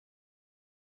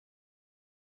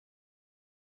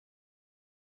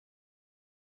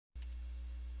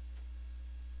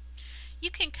You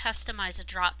can customize a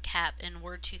drop cap in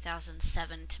Word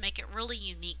 2007 to make it really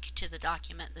unique to the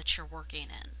document that you're working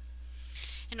in.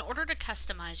 In order to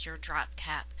customize your drop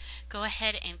cap, go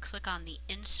ahead and click on the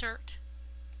Insert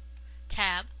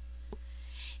tab,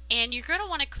 and you're going to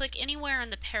want to click anywhere in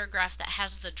the paragraph that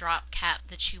has the drop cap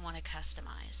that you want to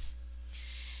customize.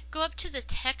 Go up to the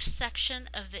text section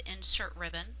of the Insert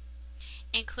ribbon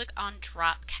and click on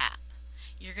Drop Cap.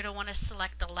 You're going to want to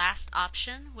select the last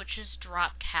option, which is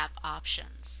Drop Cap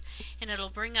Options, and it'll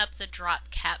bring up the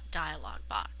Drop Cap dialog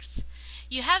box.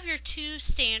 You have your two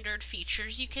standard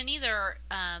features. You can either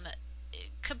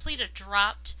complete a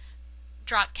drop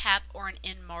cap or an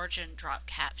in-margin drop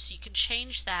cap, so you can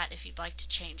change that if you'd like to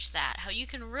change that. How you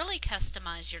can really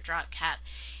customize your drop cap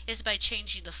is by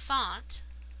changing the font.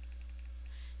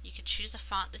 You can choose a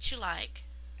font that you like,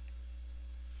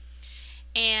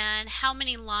 and how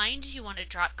many lines you want to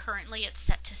drop. Currently it's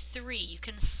set to 3. You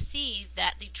can see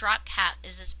that the drop cap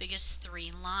is as big as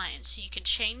 3 lines, so you can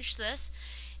change this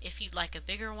if you'd like a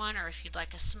bigger one or if you'd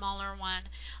like a smaller one.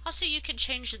 Also, you can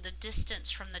change the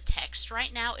distance from the text.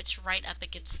 Right now it's right up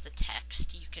against the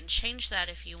text. You can change that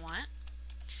if you want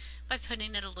by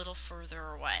putting it a little further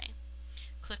away.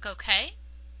 Click OK,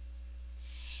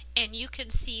 and you can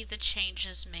see the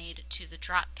changes made to the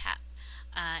drop cap.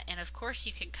 And of course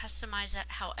you can customize it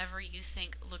however you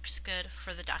think looks good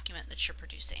for the document that you're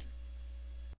producing.